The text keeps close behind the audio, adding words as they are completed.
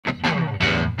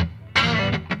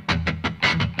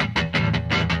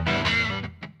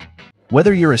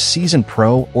Whether you're a seasoned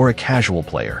pro or a casual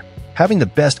player, having the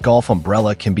best golf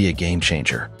umbrella can be a game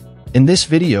changer. In this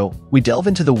video, we delve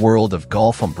into the world of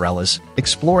golf umbrellas,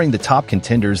 exploring the top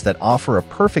contenders that offer a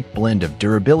perfect blend of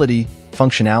durability,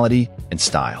 functionality, and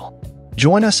style.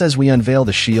 Join us as we unveil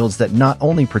the shields that not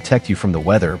only protect you from the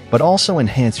weather, but also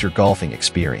enhance your golfing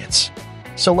experience.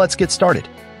 So let's get started.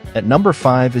 At number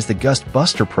 5 is the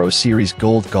GustBuster Pro Series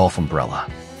Gold Golf Umbrella.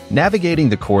 Navigating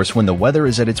the course when the weather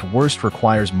is at its worst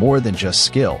requires more than just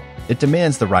skill. It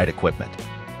demands the right equipment.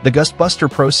 The GustBuster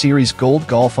Pro Series Gold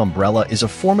Golf Umbrella is a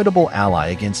formidable ally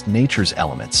against nature's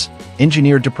elements,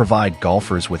 engineered to provide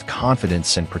golfers with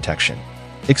confidence and protection.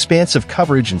 Expansive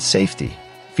coverage and safety.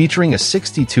 Featuring a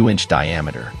 62-inch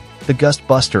diameter, the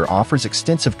GustBuster offers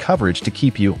extensive coverage to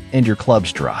keep you and your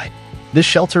clubs dry. This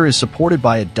shelter is supported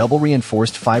by a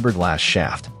double-reinforced fiberglass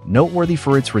shaft, noteworthy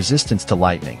for its resistance to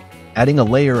lightning, adding a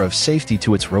layer of safety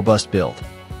to its robust build.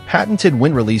 Patented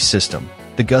wind release system.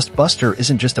 The GustBuster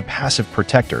isn't just a passive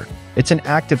protector, it's an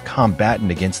active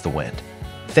combatant against the wind.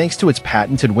 Thanks to its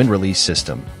patented wind release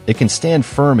system, it can stand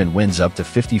firm in winds up to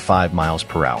 55 miles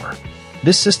per hour.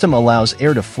 This system allows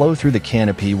air to flow through the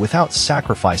canopy without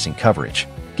sacrificing coverage,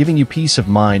 giving you peace of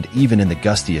mind even in the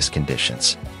gustiest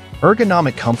conditions.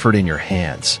 Ergonomic comfort in your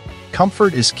hands.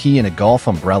 Comfort is key in a golf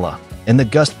umbrella, and the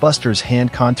GustBuster's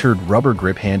hand-contoured rubber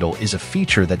grip handle is a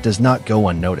feature that does not go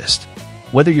unnoticed.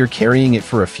 Whether you're carrying it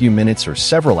for a few minutes or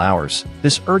several hours,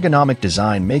 this ergonomic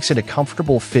design makes it a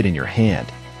comfortable fit in your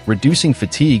hand, reducing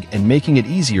fatigue and making it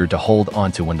easier to hold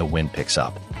onto when the wind picks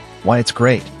up. Why it's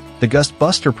great. The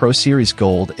GustBuster Pro Series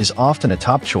Gold is often a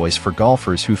top choice for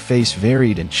golfers who face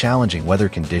varied and challenging weather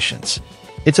conditions.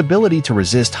 Its ability to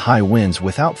resist high winds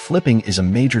without flipping is a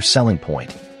major selling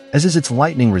point, as is its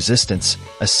lightning resistance,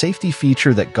 a safety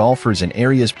feature that golfers in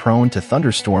areas prone to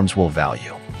thunderstorms will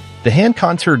value. The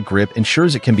hand-contoured grip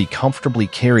ensures it can be comfortably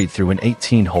carried through an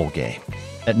 18-hole game.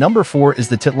 At number 4 is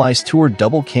the Titleist Tour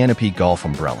Double Canopy Golf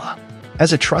Umbrella.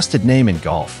 As a trusted name in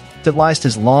golf, Titleist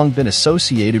has long been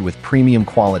associated with premium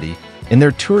quality, and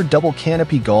their Tour Double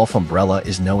Canopy Golf Umbrella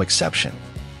is no exception.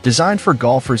 Designed for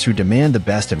golfers who demand the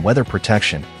best in weather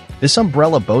protection, this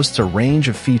umbrella boasts a range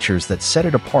of features that set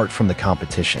it apart from the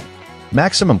competition.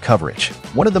 Maximum coverage.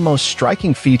 One of the most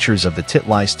striking features of the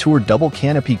Titleist Tour Double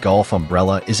Canopy Golf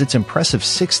Umbrella is its impressive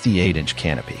 68-inch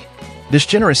canopy. This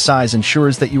generous size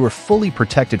ensures that you are fully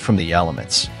protected from the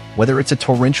elements, whether it's a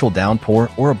torrential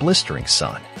downpour or a blistering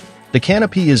sun. The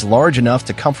canopy is large enough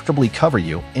to comfortably cover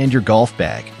you and your golf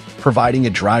bag, providing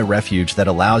a dry refuge that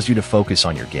allows you to focus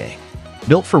on your game.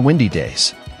 Built for windy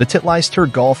days, the Titleist Tour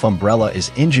Golf Umbrella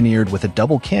is engineered with a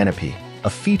double canopy, a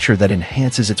feature that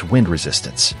enhances its wind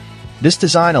resistance. This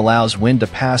design allows wind to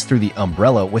pass through the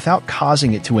umbrella without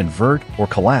causing it to invert or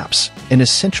collapse, an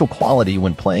essential quality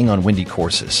when playing on windy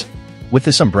courses. With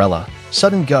this umbrella,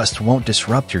 sudden gusts won't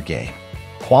disrupt your game.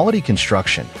 Quality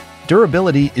construction.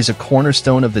 Durability is a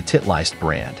cornerstone of the Titleist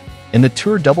brand, and the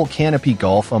Tour Double Canopy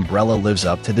Golf Umbrella lives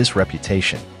up to this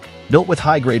reputation. Built with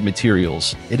high-grade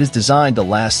materials, it is designed to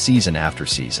last season after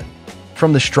season.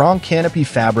 From the strong canopy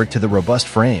fabric to the robust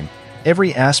frame,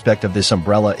 every aspect of this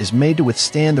umbrella is made to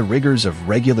withstand the rigors of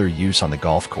regular use on the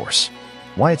golf course.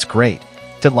 Why it's great.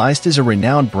 Titleist is a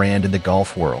renowned brand in the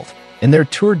golf world, and their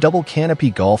Tour Double Canopy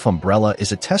Golf Umbrella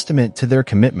is a testament to their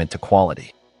commitment to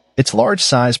quality. Its large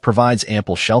size provides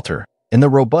ample shelter, and the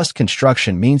robust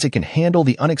construction means it can handle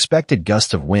the unexpected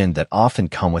gusts of wind that often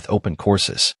come with open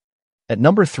courses. At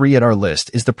number 3 at our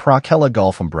list is the Procella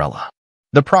Golf Umbrella.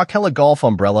 The Procella Golf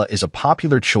Umbrella is a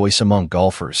popular choice among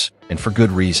golfers, and for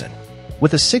good reason.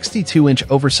 With a 62-inch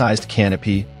oversized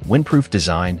canopy, windproof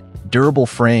design, durable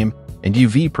frame, and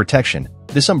UV protection,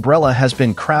 this umbrella has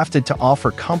been crafted to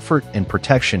offer comfort and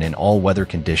protection in all weather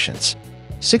conditions.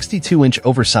 62-inch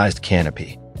oversized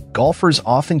canopy. Golfers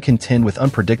often contend with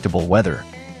unpredictable weather,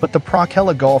 but the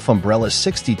Procella Golf Umbrella's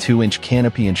 62-inch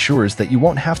canopy ensures that you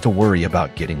won't have to worry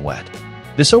about getting wet.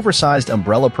 This oversized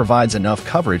umbrella provides enough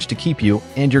coverage to keep you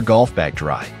and your golf bag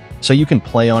dry, so you can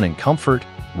play on in comfort,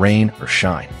 rain, or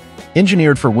shine.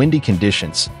 Engineered for windy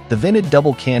conditions, the vented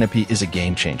double canopy is a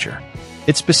game-changer.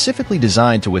 It's specifically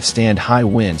designed to withstand high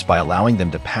winds by allowing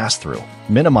them to pass through,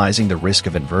 minimizing the risk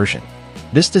of inversion.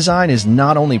 This design is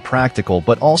not only practical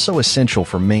but also essential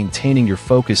for maintaining your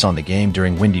focus on the game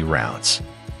during windy rounds.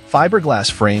 Fiberglass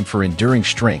frame for enduring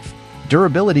strength.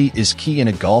 Durability is key in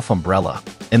a golf umbrella,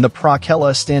 and the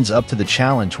Procella stands up to the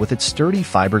challenge with its sturdy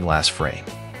fiberglass frame.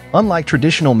 Unlike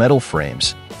traditional metal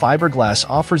frames, fiberglass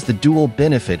offers the dual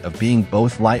benefit of being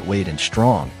both lightweight and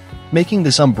strong, making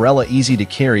this umbrella easy to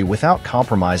carry without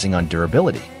compromising on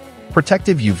durability.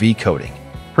 Protective UV coating.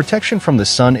 Protection from the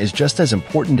sun is just as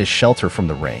important as shelter from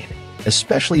the rain,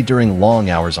 especially during long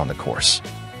hours on the course.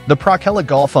 The Procella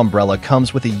Golf Umbrella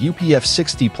comes with a UPF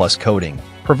 60+ coating,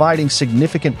 providing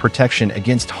significant protection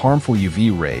against harmful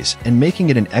UV rays and making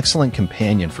it an excellent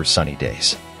companion for sunny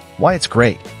days. Why it's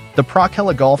great. The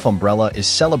Procella Golf Umbrella is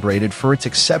celebrated for its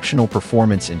exceptional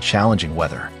performance in challenging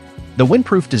weather. The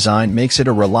windproof design makes it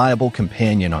a reliable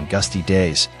companion on gusty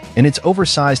days, and its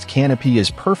oversized canopy is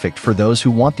perfect for those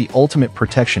who want the ultimate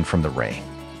protection from the rain.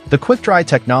 The quick-dry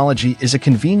technology is a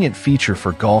convenient feature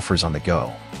for golfers on the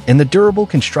go, and the durable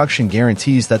construction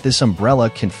guarantees that this umbrella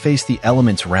can face the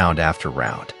elements round after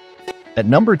round. At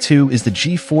number 2 is the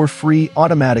G4 Free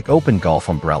Automatic Open Golf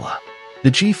Umbrella.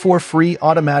 The G4 Free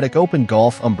Automatic Open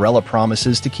Golf Umbrella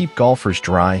promises to keep golfers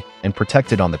dry and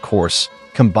protected on the course,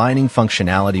 combining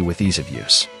functionality with ease of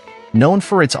use. Known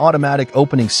for its automatic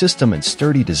opening system and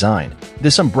sturdy design,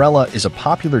 this umbrella is a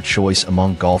popular choice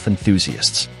among golf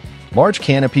enthusiasts. Large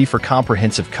canopy for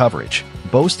comprehensive coverage.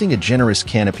 Boasting a generous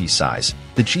canopy size,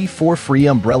 the G4 Free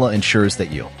umbrella ensures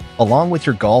that you, along with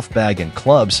your golf bag and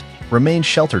clubs, remain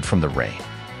sheltered from the rain.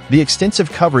 The extensive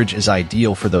coverage is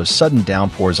ideal for those sudden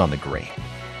downpours on the green.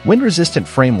 Wind-resistant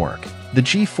framework. The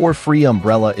G4 Free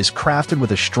umbrella is crafted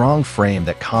with a strong frame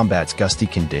that combats gusty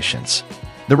conditions.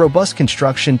 The robust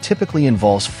construction typically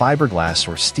involves fiberglass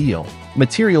or steel,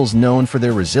 materials known for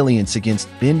their resilience against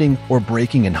bending or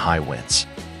breaking in high winds.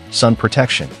 Sun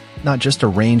protection, not just a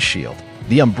rain shield.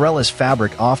 The umbrella's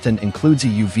fabric often includes a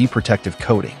UV protective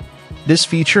coating. This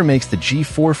feature makes the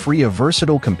G4 Free a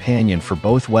versatile companion for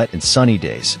both wet and sunny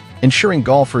days, ensuring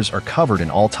golfers are covered in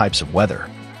all types of weather.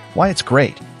 Why it's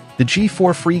great. The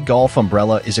G4 Free Golf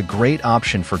Umbrella is a great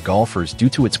option for golfers due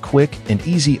to its quick and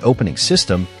easy opening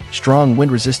system, strong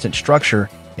wind-resistant structure,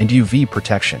 and UV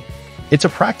protection. It's a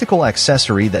practical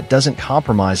accessory that doesn't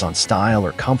compromise on style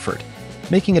or comfort,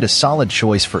 making it a solid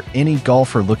choice for any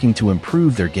golfer looking to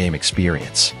improve their game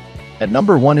experience. At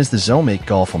number 1 is the Zomake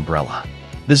Golf Umbrella.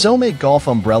 The Zomake Golf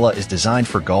Umbrella is designed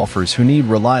for golfers who need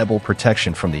reliable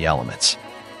protection from the elements.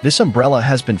 This umbrella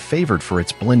has been favored for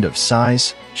its blend of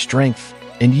size, strength,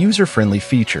 and user-friendly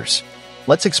features.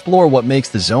 Let's explore what makes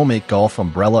the Zomake Golf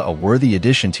Umbrella a worthy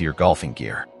addition to your golfing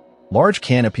gear. Large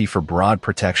canopy for broad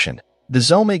protection. The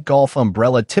Zomake Golf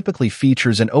Umbrella typically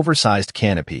features an oversized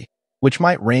canopy, which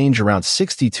might range around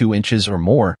 62 inches or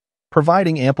more,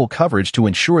 providing ample coverage to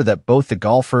ensure that both the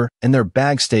golfer and their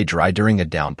bag stay dry during a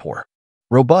downpour.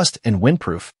 Robust and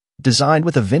windproof. Designed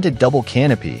with a vented double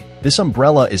canopy, this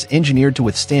umbrella is engineered to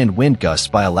withstand wind gusts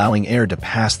by allowing air to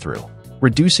pass through,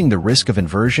 reducing the risk of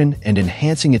inversion and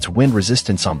enhancing its wind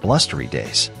resistance on blustery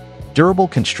days. Durable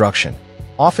construction.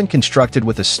 Often constructed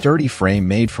with a sturdy frame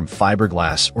made from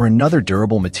fiberglass or another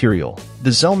durable material, the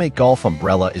Zomake Golf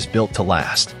Umbrella is built to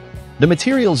last. The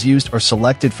materials used are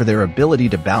selected for their ability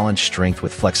to balance strength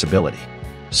with flexibility.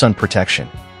 Sun protection.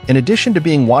 In addition to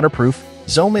being waterproof,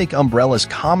 Zomake umbrellas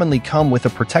commonly come with a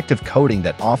protective coating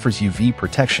that offers UV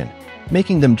protection,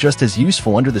 making them just as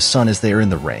useful under the sun as they are in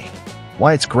the rain.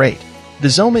 Why it's great. The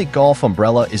Zomake Golf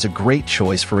Umbrella is a great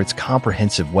choice for its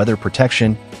comprehensive weather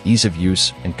protection, ease of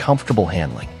use, and comfortable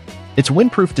handling. Its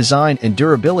windproof design and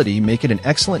durability make it an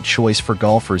excellent choice for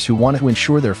golfers who want to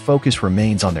ensure their focus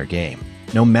remains on their game,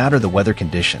 no matter the weather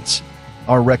conditions.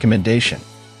 Our recommendation.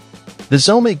 The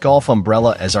Zomake Golf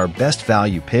Umbrella as our best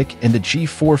value pick and the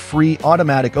G4 Free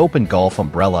Automatic Open Golf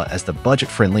Umbrella as the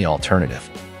budget-friendly alternative.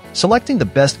 Selecting the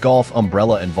best golf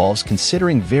umbrella involves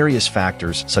considering various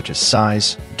factors such as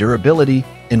size, durability,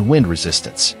 and wind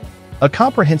resistance. A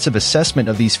comprehensive assessment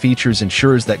of these features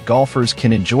ensures that golfers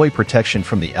can enjoy protection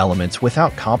from the elements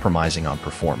without compromising on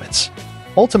performance.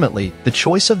 Ultimately, the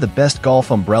choice of the best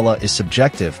golf umbrella is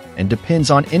subjective and depends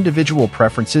on individual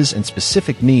preferences and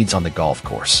specific needs on the golf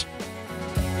course.